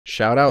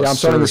Shout out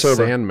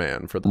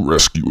SirSandman for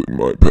rescuing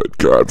my pet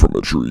cat from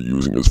a tree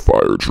using his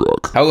fire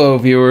truck. Hello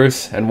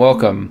viewers, and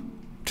welcome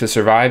to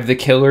Survive the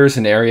Killers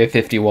in Area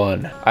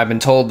 51. I've been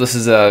told this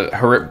is a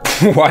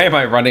why am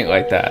I running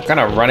like that? What kind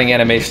of running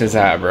animation is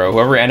that, bro?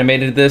 Whoever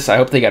animated this, I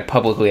hope they got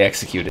publicly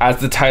executed. As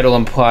the title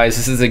implies,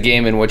 this is a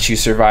game in which you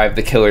survive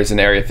the killers in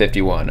Area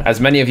 51. As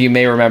many of you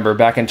may remember,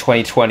 back in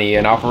 2020,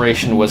 an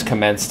operation was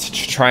commenced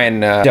to try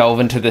and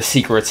delve into the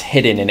secrets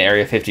hidden in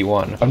Area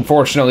 51.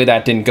 Unfortunately,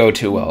 that didn't go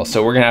too well,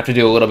 so we're gonna have to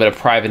do a little bit of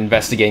private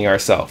investigating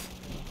ourselves.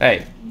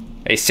 Hey,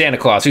 Santa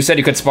Claus, who said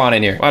you could spawn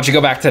in here? Why don't you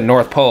go back to the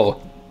North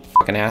Pole?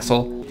 Fucking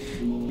asshole.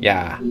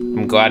 Yeah,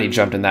 I'm glad he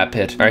jumped in that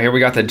pit. All right, here we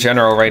got the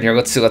general right here.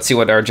 Let's see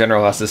what our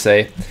general has to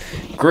say.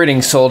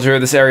 Greetings, soldier.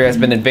 This area has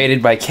been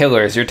invaded by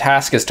killers. Your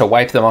task is to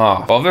wipe them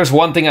off. Well, if there's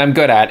one thing I'm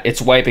good at,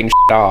 it's wiping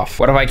shit off.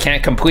 What if I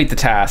can't complete the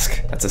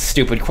task? That's a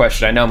stupid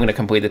question. I know I'm gonna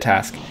complete the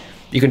task.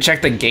 You can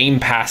check the Game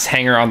Pass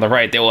hanger on the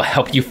right. They will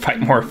help you fight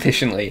more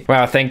efficiently.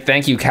 Wow,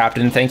 thank you,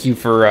 Captain. Thank you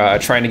for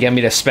trying to get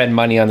me to spend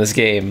money on this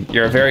game.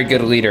 You're a very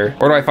good leader.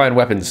 Where do I find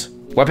weapons?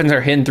 Weapons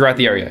are hidden throughout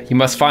the area. You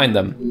must find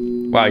them.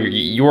 Wow,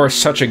 you are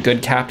such a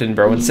good captain,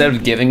 bro. Instead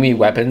of giving me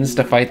weapons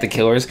to fight the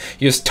killers,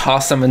 you just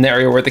toss them in the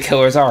area where the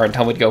killers are and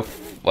tell me to go,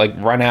 like,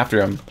 run after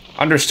them.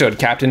 Understood,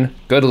 Captain.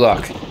 Good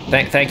luck.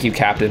 Thank you,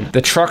 Captain.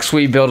 The trucks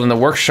we build in the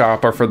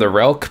workshop are for the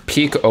Relk,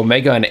 Peak,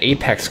 Omega, and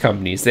Apex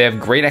companies. They have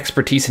great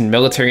expertise in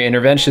military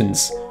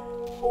interventions.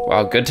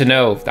 Wow, good to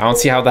know. I don't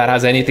see how that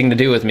has anything to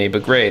do with me,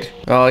 but great.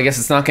 Well, I guess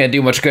it's not gonna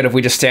do much good if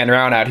we just stand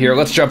around out here.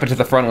 Let's jump into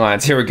the front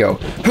lines. Here we go.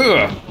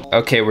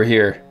 Okay, we're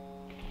here.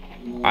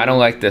 I don't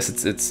like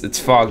this. It's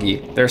foggy.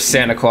 There's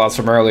Santa Claus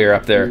from earlier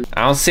up there.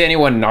 I don't see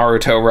anyone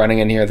Naruto running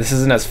in here. This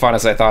isn't as fun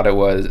as I thought it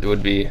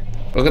would be.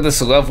 Look at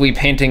this lovely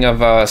painting of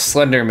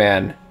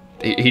SlenderMan.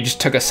 He just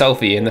took a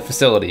selfie in the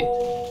facility.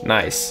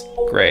 Nice.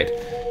 Great.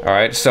 All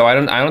right. So I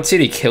don't see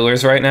any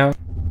killers right now.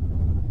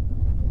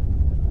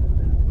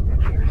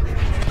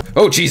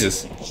 Oh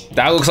Jesus.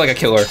 That looks like a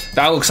killer.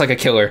 That looks like a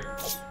killer.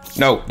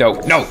 No.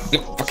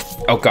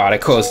 Oh God, I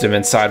closed him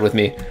inside with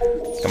me.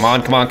 Come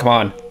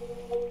on.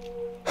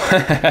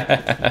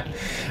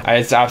 I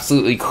just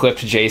absolutely clipped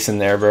Jason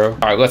there, bro.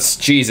 All right,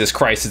 Jesus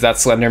Christ, is that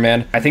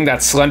SlenderMan? I think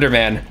that's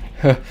SlenderMan.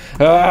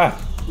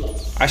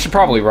 I should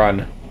probably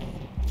run.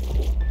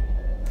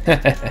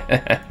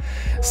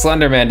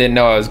 SlenderMan didn't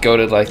know I was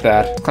goated like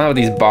that. Let's climb up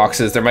these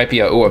boxes. There might be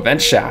a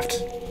vent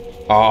shaft.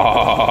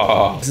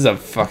 Oh, this is a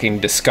fucking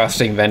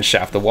disgusting vent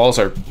shaft. The walls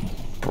are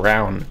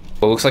brown.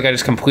 It looks like I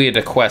just completed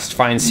a quest.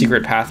 Find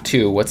secret path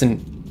 2. What's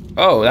in...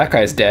 Oh, that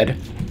guy's dead.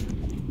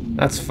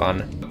 That's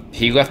fun.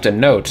 He left a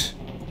note.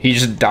 He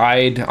just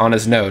died on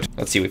his note.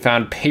 Let's see, we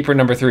found paper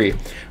number 3.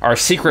 Our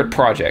secret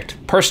project.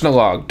 Personal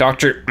log,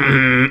 Dr.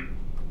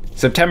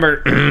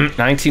 September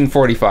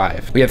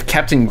 1945. We have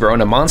kept and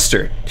grown a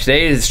monster.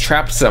 Today it is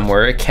trapped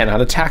somewhere. It cannot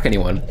attack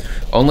anyone.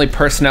 Only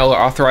personnel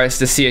are authorized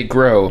to see it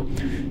grow.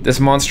 This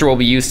monster will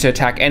be used to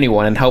attack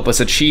anyone and help us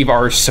achieve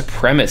our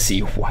supremacy.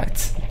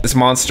 What? This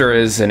monster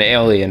is an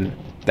alien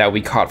that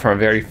we caught from a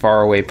very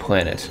far away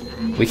planet.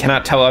 We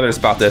cannot tell others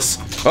about this.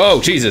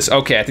 Oh, Jesus.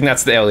 Okay, I think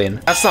that's the alien.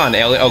 That's not an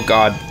alien. Oh,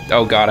 God.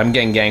 Oh, God. I'm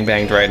getting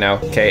gangbanged right now.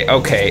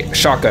 Okay.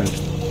 Shotgun.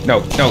 No.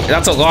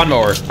 That's a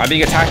lawnmower. I'm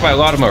being attacked by a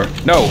lawnmower.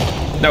 No.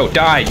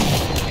 Die.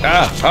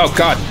 Oh,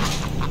 God.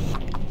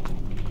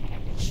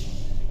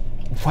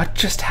 What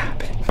just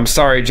happened? I'm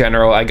sorry,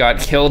 General. I got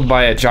killed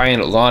by a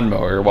giant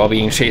lawnmower while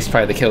being chased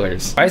by the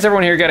killers. Why does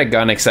everyone here get a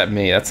gun except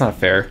me? That's not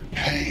fair.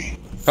 Hey.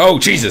 Oh,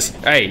 Jesus.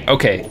 Hey,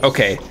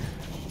 okay.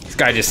 This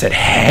guy just said,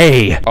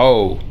 hey.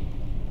 Oh.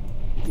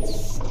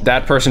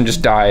 That person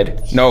just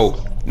died. No,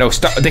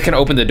 stop. They can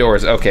open the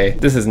doors. Okay,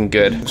 this isn't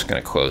good. I'm just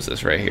gonna close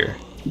this right here.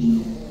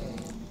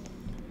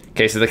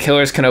 Okay, so the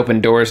killers can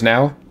open doors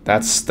now.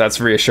 That's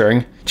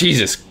reassuring.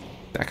 Jesus,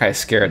 that guy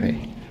scared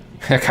me.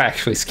 That guy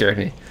actually scared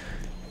me.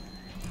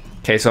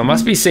 Okay, so it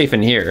must be safe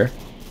in here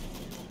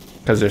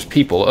because there's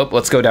people. Oh,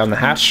 let's go down the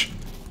hatch.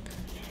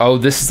 Oh,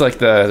 this is like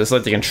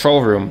the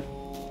control room.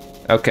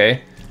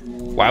 Okay,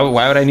 why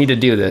would I need to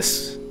do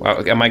this?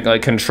 Wow, am I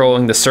like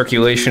controlling the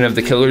circulation of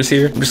the killers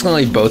here? I'm just gonna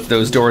leave both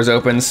those doors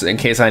open in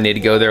case I need to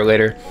go there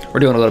later. We're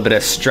doing a little bit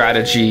of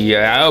strategy.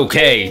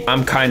 Okay,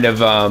 I'm kind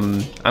of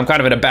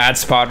in a bad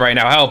spot right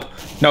now. Help!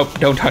 Nope,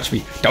 don't touch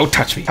me. Don't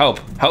touch me.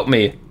 Help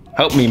me,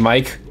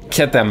 Mike.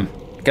 Get them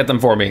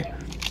for me.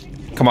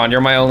 Come on,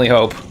 you're my only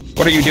hope.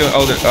 What are you doing?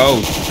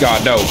 Oh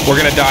God, no. We're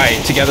gonna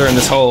die together in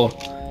this hole.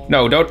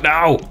 No.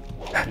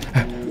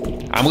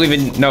 I'm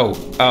leaving. No.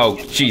 Oh,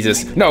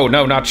 Jesus. No,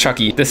 not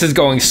Chucky. This is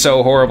going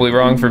so horribly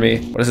wrong for me.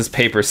 What does this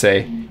paper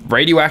say?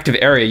 Radioactive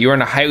area. You are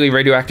in a highly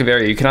radioactive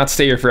area. You cannot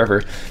stay here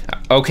forever.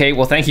 Okay,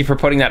 well, thank you for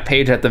putting that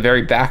page at the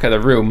very back of the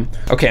room.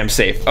 Okay, I'm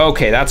safe.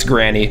 Okay, that's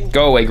Granny.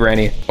 Go away,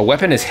 Granny. A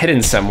weapon is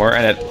hidden somewhere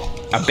and it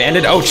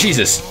abandoned. Oh,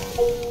 Jesus.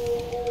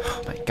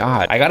 Oh, my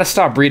God. I gotta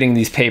stop reading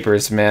these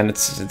papers, man.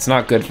 It's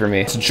not good for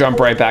me. Let's jump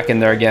right back in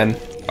there again.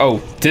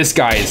 Oh, this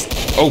guy is...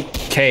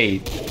 Okay.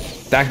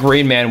 That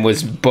green man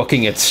was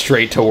booking it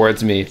straight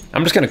towards me.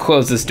 I'm just gonna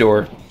close this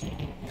door.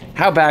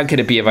 How bad could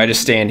it be if I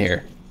just stand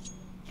here?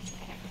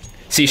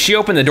 See, she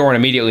opened the door and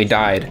immediately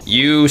died.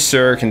 You,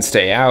 sir, can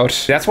stay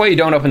out. That's why you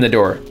don't open the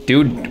door.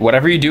 Dude,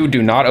 whatever you do,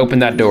 do not open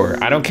that door.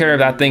 I don't care if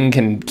that thing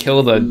can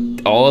kill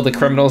all of the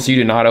criminals. You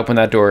do not open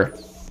that door.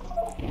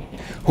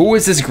 Who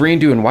is this green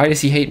dude and why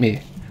does he hate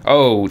me?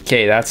 Oh,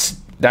 okay, that's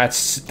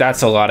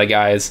a lot of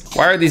guys.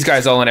 Why are these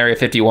guys all in Area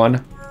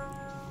 51?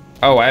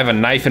 Oh, I have a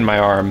knife in my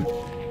arm.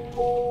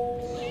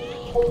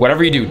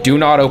 Whatever you do, do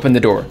not open the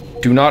door.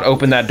 Do not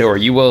open that door.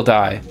 You will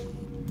die.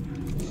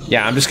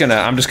 Yeah, I'm just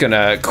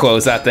gonna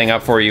close that thing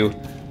up for you.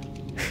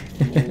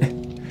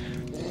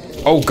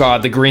 Oh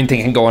God, the green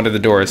thing can go under the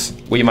doors.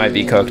 We might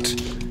be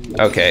cooked.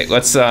 Okay,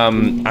 let's,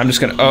 I'm just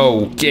gonna,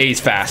 oh,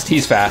 he's fast,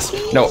 he's fast.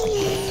 No,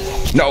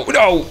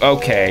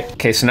 okay.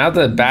 Okay, so now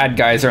the bad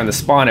guys are in the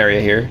spawn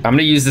area here. I'm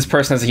gonna use this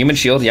person as a human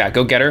shield. Yeah,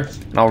 go get her.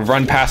 And I'll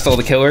run past all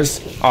the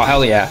killers. Oh,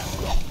 hell yeah.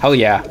 Hell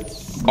yeah.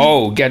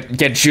 Oh, get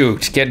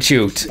juked, get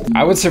juked.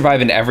 I would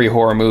survive in every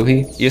horror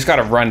movie. You just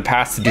gotta run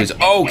past the dudes.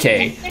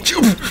 Okay.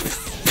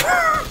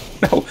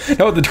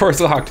 No, the door's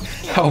locked.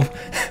 Help.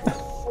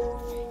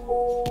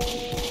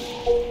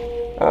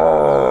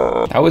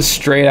 That was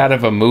straight out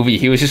of a movie.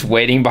 He was just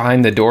waiting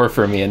behind the door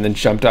for me and then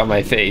jumped on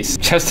my face.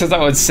 Just as I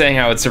was saying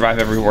I would survive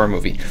every horror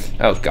movie.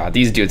 Oh God,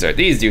 these dudes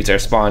are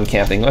spawn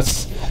camping.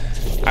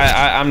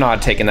 I'm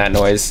not taking that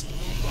noise.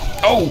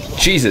 Oh,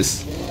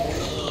 Jesus.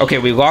 Okay,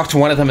 we locked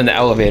one of them in the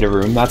elevator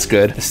room. That's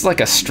good. This is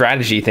like a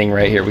strategy thing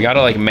right here. We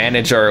gotta like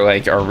manage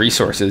our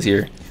resources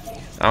here.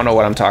 I don't know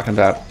what I'm talking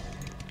about.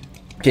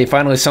 Okay,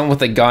 finally, someone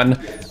with a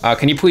gun.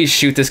 Can you please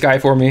shoot this guy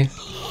for me?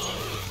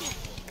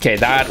 Okay,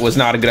 that was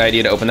not a good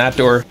idea to open that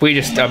door. We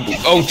just,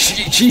 oh,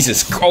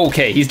 Jesus.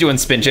 Okay, he's doing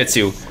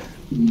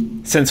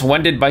spinjitzu. Since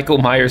when did Michael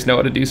Myers know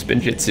how to do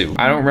spinjitzu?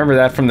 I don't remember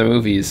that from the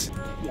movies.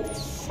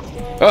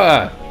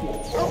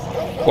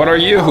 What are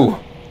you?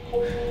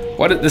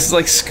 This is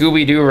like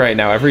Scooby-Doo right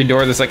now. Every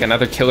door, there's like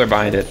another killer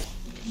behind it.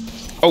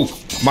 Oh,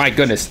 my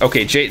goodness.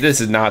 Okay, this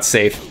is not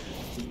safe.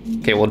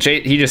 Okay, well,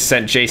 he just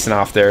sent Jason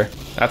off there.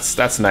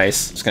 That's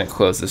nice. Just gonna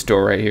close this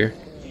door right here.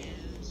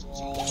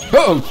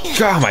 Oh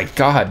my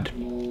God.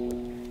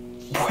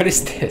 What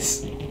is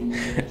this?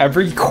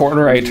 Every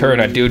corner I turn,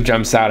 a dude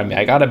jumps out at me.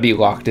 I gotta be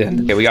locked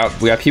in. Okay, we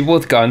got people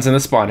with guns in the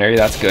spawn area.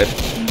 That's good.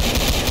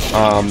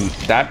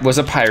 That was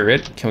a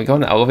pirate. Can we go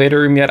in the elevator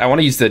room yet? I want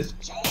to use the...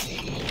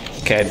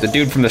 Okay, the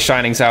dude from The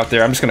Shining's out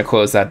there. I'm just gonna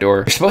close that door.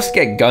 You're supposed to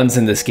get guns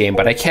in this game,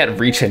 but I can't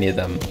reach any of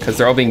them because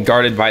they're all being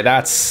guarded by...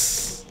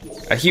 That's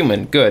a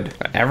human. Good.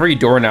 Every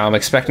door now, I'm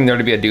expecting there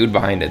to be a dude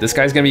behind it. This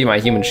guy's gonna be my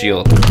human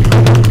shield.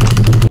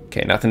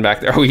 Okay, nothing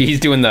back there. Oh, he's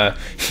doing the...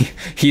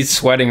 He's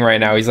sweating right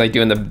now. He's like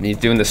doing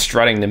the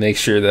strutting to make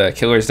sure the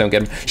killers don't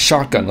get him.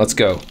 Shotgun, let's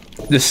go.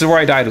 This is where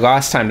I died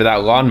last time, to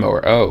that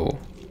lawnmower. Oh,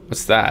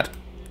 what's that?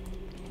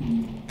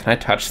 Can I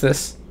touch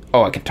this?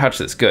 Oh, I can touch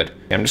this, good.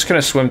 I'm just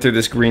gonna swim through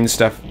this green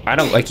stuff. I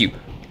don't like you.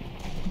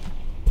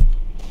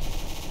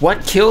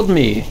 What killed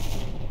me?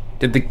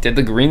 Did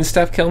the green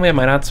stuff kill me? Am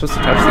I not supposed to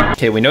touch the...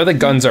 Okay, we know the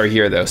guns are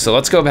here though, so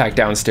let's go back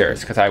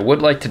downstairs because I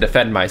would like to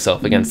defend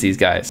myself against these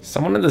guys.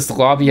 Someone in this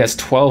lobby has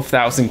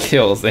 12,000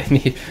 kills. They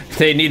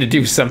need to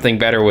do something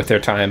better with their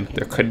time.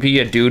 There could be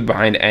a dude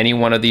behind any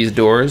one of these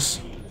doors,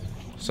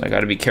 so I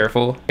gotta be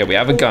careful. Okay, we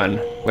have a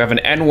gun. We have an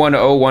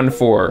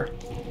N1014.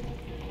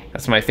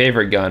 That's my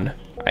favorite gun.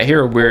 I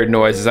hear weird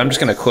noises. I'm just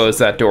gonna close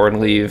that door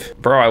and leave.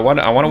 Bro, I want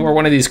to wear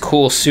one of these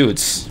cool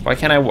suits. Why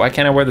can't I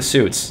wear the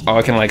suits? Oh,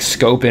 I can like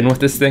scope in with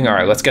this thing? All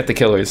right, let's get the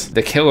killers.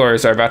 The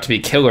killers are about to be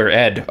Killer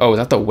Ed. Oh, is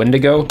that the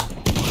Wendigo?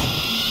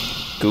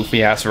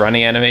 Goofy ass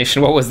running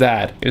animation. What was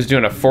that? He was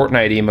doing a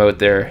Fortnite emote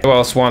there. Who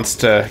else wants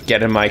to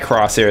get in my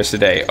crosshairs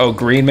today? Oh,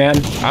 Green Man?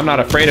 I'm not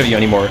afraid of you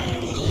anymore.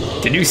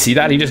 Did you see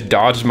that? He just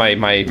dodged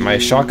my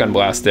shotgun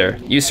blast there.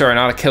 You, sir, are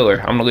not a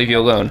killer. I'm gonna leave you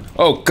alone.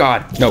 Oh,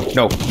 God. No.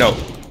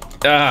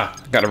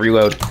 Ah, gotta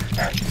reload.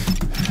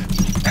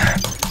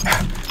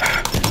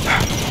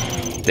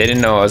 They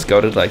didn't know I was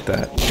goated like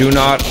that. Do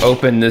not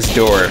open this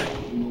door.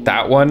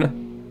 That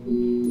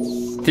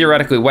one?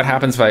 Theoretically, what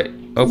happens if I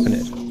open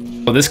it?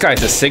 Oh, this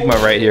guy's a Sigma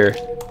right here.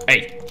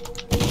 Hey.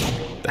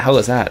 The hell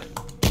is that?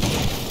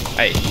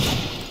 Hey.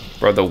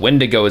 Bro, the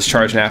Wendigo is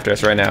charging after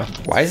us right now.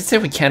 Why does it say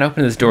we can't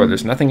open this door?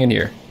 There's nothing in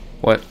here.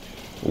 What?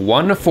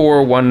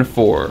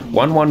 1414.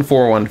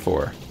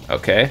 11414.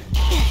 Okay.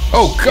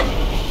 Oh, God.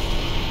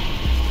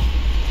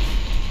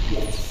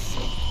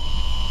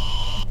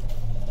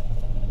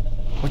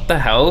 What the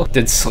hell?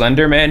 Did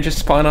SlenderMan just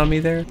spawn on me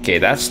there? Okay,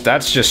 that's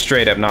just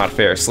straight up not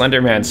fair.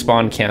 SlenderMan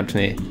spawn camped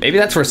me. Maybe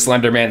that's where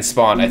SlenderMan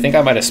spawned. I think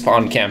I might have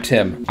spawn camped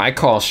him. I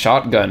call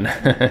shotgun.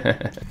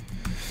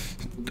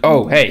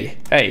 Oh, hey,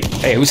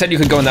 who said you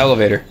could go in the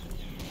elevator?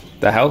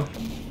 The hell?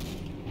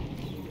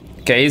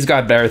 Okay, he's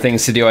got better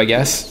things to do, I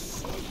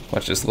guess.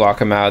 Let's just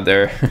lock him out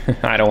there.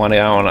 I don't want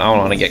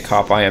to get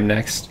caught by him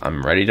next.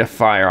 I'm ready to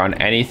fire on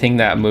anything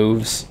that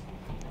moves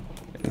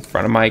in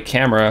front of my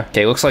camera.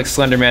 Okay, looks like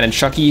SlenderMan and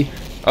Chucky.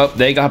 Oh,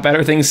 they got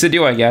better things to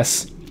do, I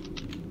guess.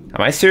 Am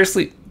I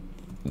seriously?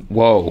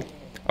 Whoa.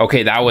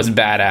 Okay, that was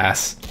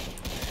badass.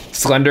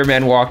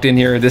 SlenderMan walked in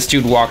here. This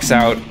dude walks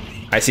out.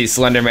 I see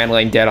SlenderMan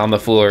laying dead on the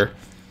floor.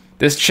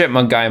 This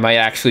chipmunk guy might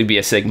actually be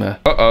a Sigma.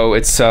 Uh-oh,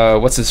 it's,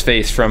 what's his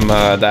face from,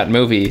 that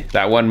movie,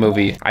 that one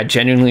movie. I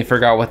genuinely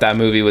forgot what that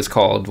movie was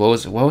called.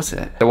 What was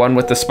it? The one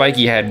with the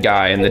spiky head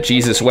guy and the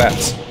Jesus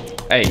wept.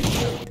 Hey,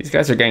 these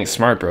guys are getting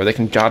smart, bro. They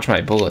can dodge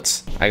my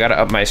bullets. I gotta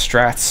up my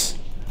strats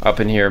up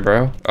in here,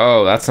 bro.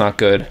 Oh, that's not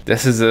good.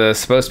 This is,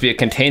 supposed to be a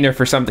container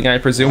for something, I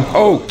presume.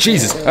 Oh,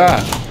 Jesus,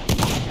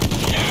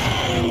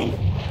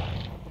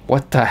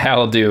 What the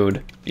hell,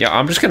 dude? Yeah,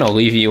 I'm just gonna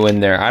leave you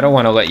in there. I don't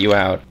wanna let you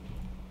out.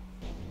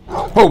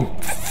 Oh,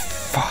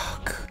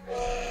 fuck.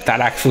 That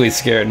actually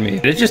scared me.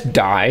 Did it just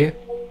die?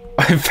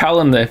 I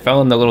fell in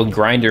the little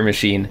grinder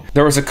machine.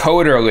 There was a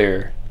code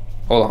earlier.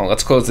 Hold on,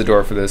 let's close the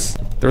door for this.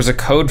 There was a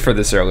code for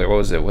this earlier. What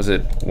was it? Was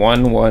it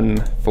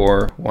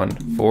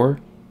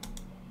 11414?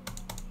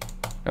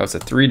 That was a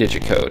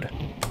 3-digit code.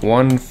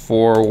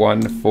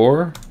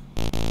 1414?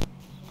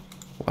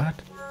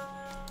 What?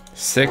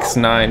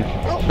 69.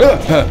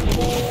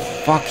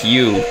 Fuck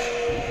you.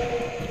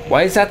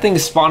 Why is that thing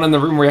spawn in the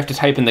room where you have to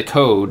type in the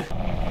code?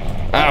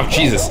 Oh,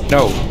 Jesus.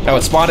 No,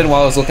 it spawned in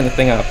while I was looking the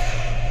thing up.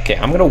 Okay,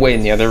 I'm gonna wait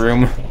in the other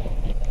room.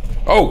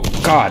 Oh,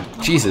 God,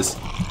 Jesus.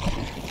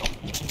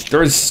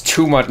 There's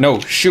too much. No,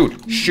 shoot.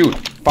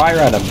 Fire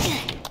at him.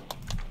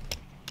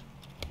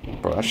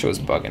 Bro, that show's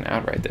bugging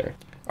out right there.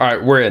 All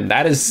right, we're in.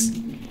 That is...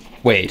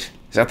 Wait,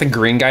 is that the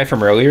green guy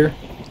from earlier?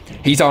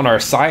 He's on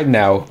our side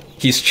now.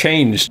 He's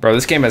changed. Bro,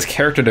 this game has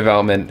character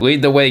development.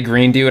 Lead the way,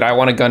 green dude. I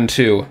want a gun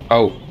too.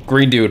 Oh,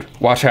 green dude,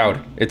 watch out.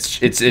 It's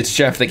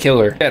Jeff the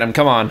killer. Get him,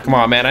 come on,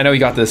 man. I know you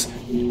got this.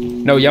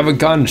 No, you have a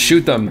gun,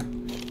 shoot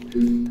them.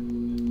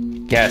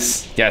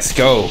 Yes,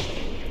 go.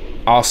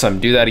 Awesome,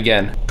 do that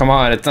again. Come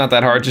on, it's not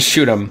that hard, just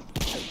shoot him.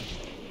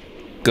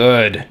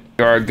 Good.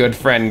 You're a good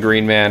friend,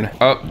 green man.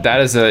 Oh,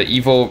 that is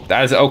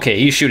okay,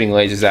 he's shooting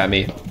lasers at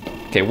me.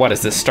 Okay, what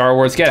is this, Star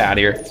Wars? Get out of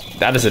here.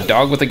 That is a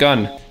dog with a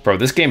gun. Bro,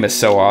 this game is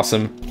so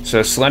awesome.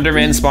 So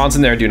Slenderman spawns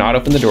in there, do not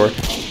open the door.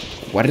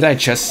 What did I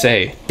just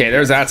say? Okay,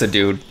 that's a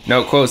dude.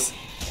 No, close.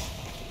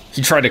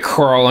 He tried to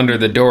crawl under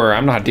the door.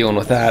 I'm not dealing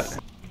with that.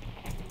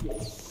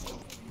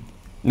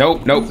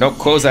 Nope,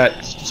 close that.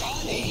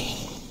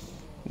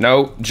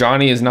 No,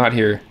 Johnny is not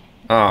here.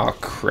 Oh,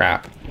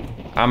 crap.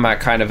 I'm at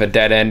kind of a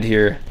dead end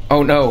here.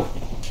 Oh, no.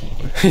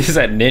 Is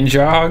that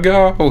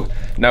Ninjago?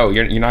 No,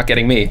 you're not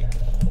getting me.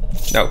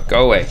 No,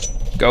 go away.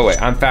 Go away.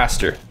 I'm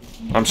faster.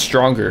 I'm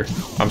stronger.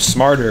 I'm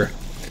smarter.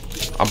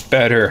 I'm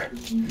better.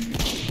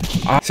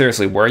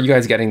 Seriously, where are you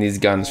guys getting these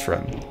guns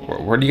from?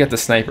 Where do you get the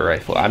sniper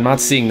rifle? I'm not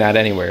seeing that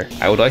anywhere.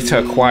 I would like to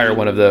acquire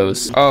one of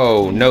those.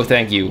 Oh, no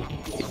thank you.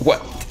 What?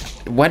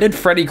 When did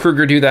Freddy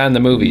Krueger do that in the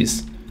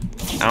movies?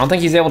 I don't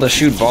think he's able to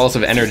shoot balls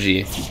of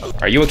energy.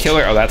 Are you a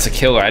killer? Oh, that's a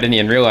killer. I didn't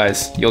even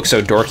realize. You look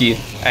so dorky.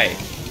 Hey,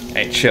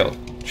 chill.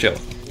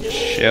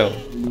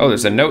 Oh,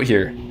 there's a note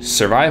here.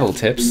 Survival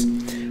tips.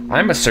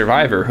 I'm a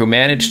survivor who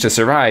managed to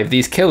survive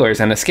these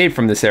killers and escape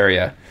from this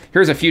area.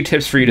 Here's a few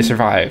tips for you to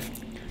survive.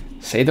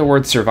 Say the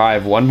word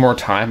survive one more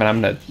time and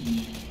I'm gonna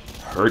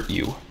hurt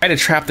you. Try to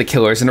trap the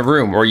killers in a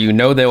room where you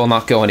know they will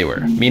not go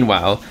anywhere.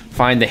 Meanwhile,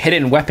 find the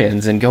hidden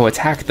weapons and go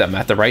attack them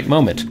at the right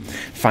moment.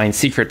 Find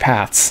secret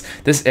paths.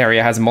 This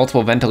area has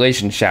multiple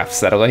ventilation shafts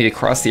that allow you to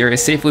cross the area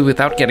safely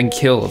without getting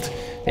killed.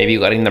 Maybe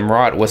letting them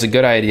rot was a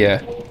good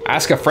idea.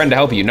 Ask a friend to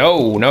help you.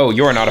 No,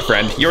 you're not a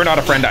friend. You're not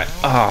a friend.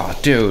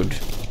 Dude.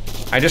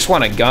 I just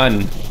want a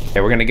gun.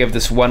 Okay, we're gonna give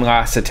this one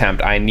last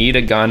attempt. I need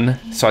a gun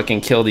so I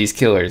can kill these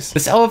killers.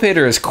 This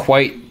elevator is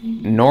quite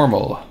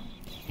normal.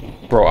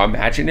 Bro,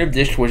 imagine if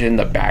this was in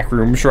the back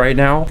rooms right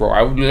now. Bro,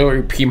 I would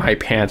literally pee my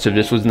pants if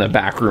this was in the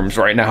back rooms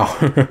right now.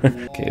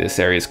 Okay, this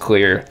area is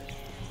clear.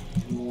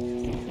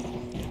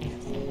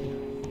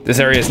 This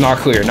area is not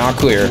clear, not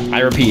clear. I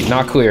repeat,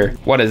 not clear.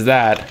 What is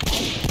that?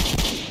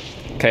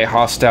 Okay,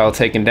 hostile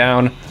taken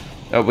down.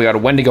 Oh, we got a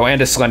Wendigo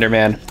and a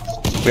Slenderman.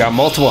 We got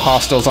multiple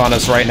hostiles on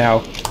us right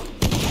now.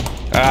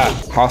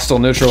 Hostile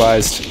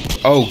neutralized.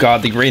 Oh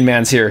god, the green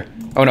man's here.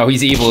 Oh no,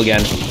 he's evil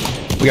again.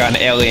 We got an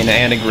alien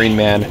and a green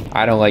man.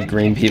 I don't like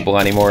green people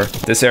anymore.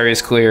 This area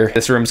is clear.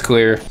 This room's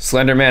clear.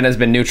 Slenderman has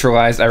been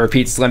neutralized. I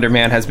repeat,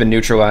 Slenderman has been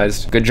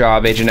neutralized. Good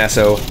job, Agent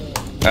Esso.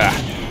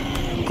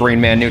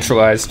 Green man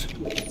neutralized.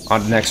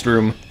 On to next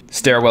room.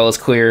 Stairwell is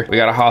clear. We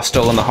got a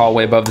hostile in the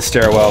hallway above the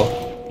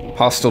stairwell.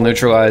 Hostile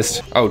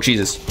neutralized. Oh,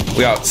 Jesus.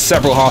 We got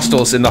several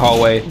hostiles in the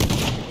hallway.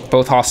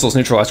 Both hostiles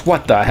neutralized.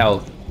 What the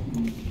hell?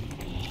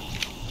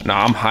 No,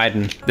 I'm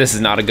hiding. This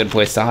is not a good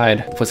place to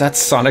hide. Was that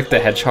Sonic the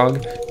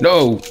Hedgehog?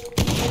 No!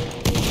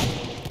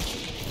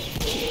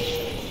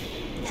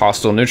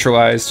 Hostile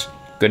neutralized.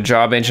 Good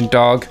job, Ancient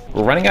Dog.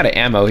 We're running out of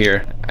ammo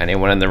here.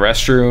 Anyone in the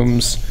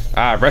restrooms?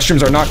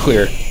 Restrooms are not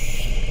clear.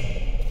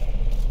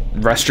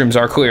 Restrooms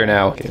are clear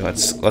now. Okay,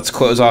 let's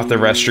close off the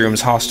restrooms.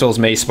 Hostiles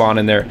may spawn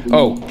in there.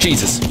 Oh,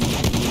 Jesus.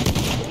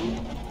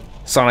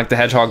 Sonic the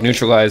Hedgehog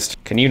neutralized.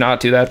 Can you not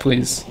do that,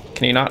 please?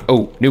 Can you not?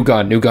 Oh, new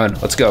gun.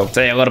 Let's go.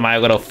 Say hello to my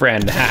little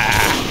friend.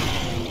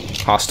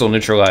 Ha! Hostile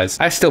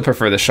neutralized. I still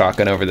prefer the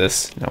shotgun over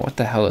this. Now, what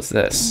the hell is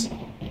this?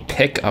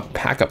 Pick a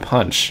pack a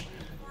punch.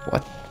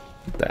 What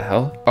the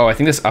hell? Oh, I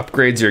think this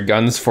upgrades your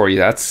guns for you.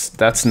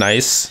 That's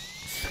nice.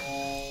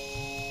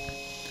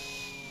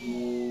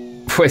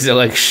 Was it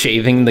like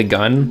shaving the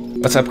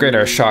gun? Let's upgrade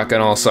our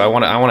shotgun also. I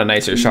want a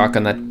nicer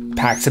shotgun that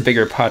packs a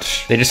bigger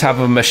punch. They just have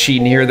a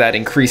machine here that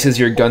increases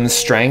your gun's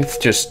strength,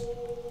 just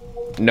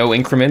no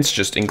increments,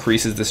 just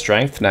increases the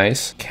strength.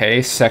 Nice.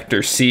 Okay,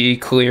 Sector C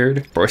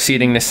cleared.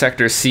 Proceeding to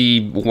Sector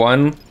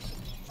C1.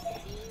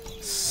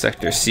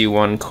 Sector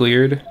C1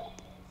 cleared.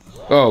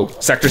 Oh,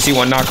 Sector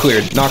C1 not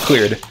cleared, not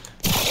cleared.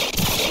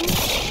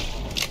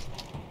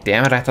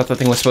 Damn it, I thought the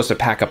thing was supposed to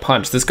pack a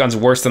punch. This gun's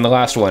worse than the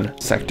last one.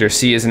 Sector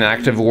C is an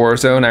active war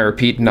zone. I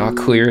repeat, not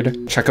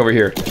cleared. Check over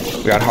here.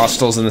 We got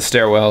hostiles in the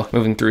stairwell.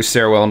 Moving through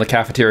stairwell in the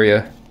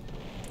cafeteria.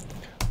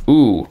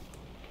 Ooh.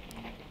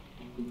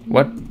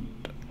 What?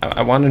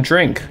 I want a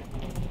drink.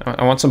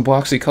 I want some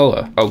Bloxy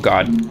Cola. Oh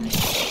god.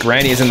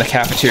 Granny is in the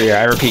cafeteria.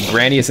 I repeat,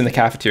 Granny is in the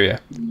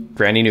cafeteria.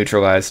 Granny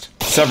neutralized.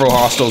 Several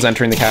hostiles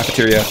entering the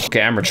cafeteria.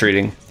 Okay, I'm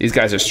retreating. These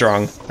guys are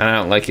strong, and I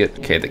don't like it.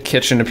 Okay, the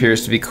kitchen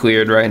appears to be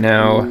cleared right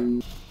now.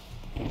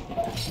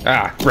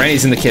 Ah,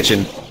 Granny's in the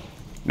kitchen.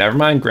 Never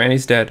mind,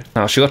 Granny's dead.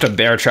 Oh, she left a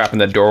bear trap in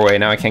the doorway.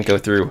 Now I can't go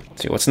through.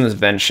 Let's see, what's in this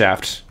vent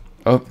shaft?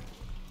 Oh,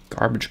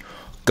 garbage.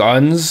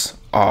 Guns?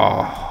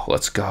 Oh,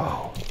 let's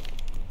go.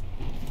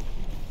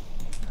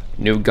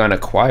 New gun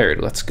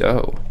acquired, let's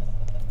go.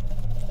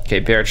 Okay,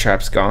 bear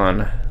trap's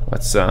gone.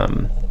 Let's,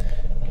 am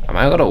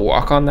I allowed to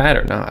walk on that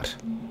or not?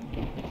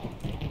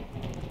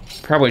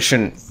 Probably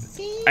shouldn't.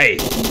 Hey!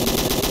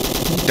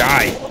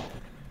 Die!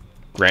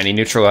 Granny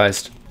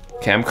neutralized.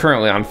 Okay, I'm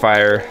currently on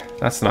fire.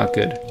 That's not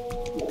good.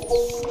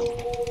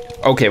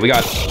 Okay, we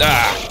got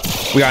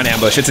an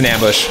ambush. It's an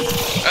ambush.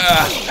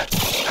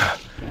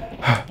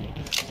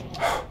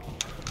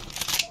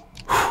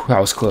 That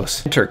was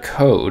close. Enter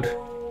code.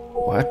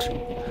 What?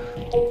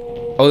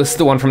 Oh, this is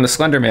the one from the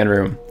Slenderman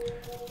room.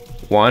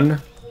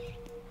 1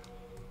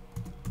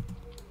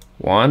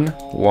 1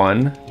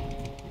 1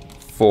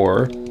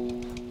 4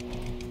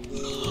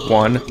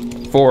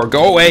 1 4.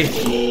 Go away!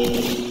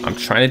 I'm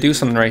trying to do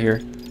something right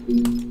here.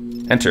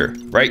 Enter.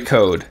 Right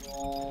code.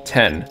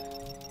 10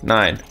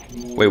 9.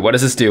 Wait, what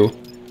does this do?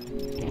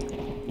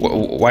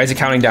 Why is it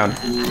counting down?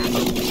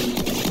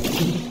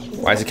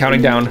 Why is it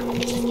counting down?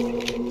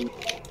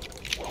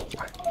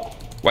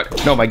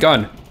 What? No, my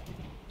gun!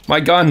 My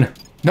gun!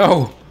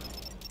 No!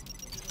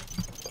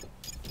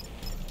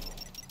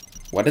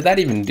 What did that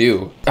even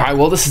do? Alright,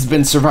 well, this has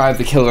been Survive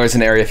the Killers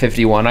in Area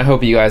 51. I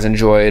hope you guys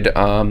enjoyed.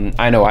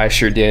 I know I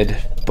sure did.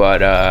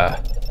 But,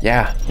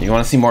 yeah. If you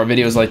want to see more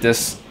videos like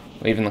this,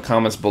 leave in the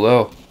comments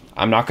below.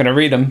 I'm not going to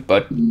read them,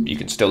 but you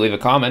can still leave a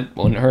comment.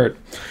 Wouldn't hurt.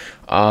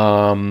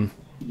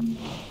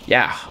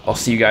 Yeah, I'll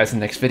see you guys in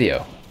the next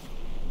video.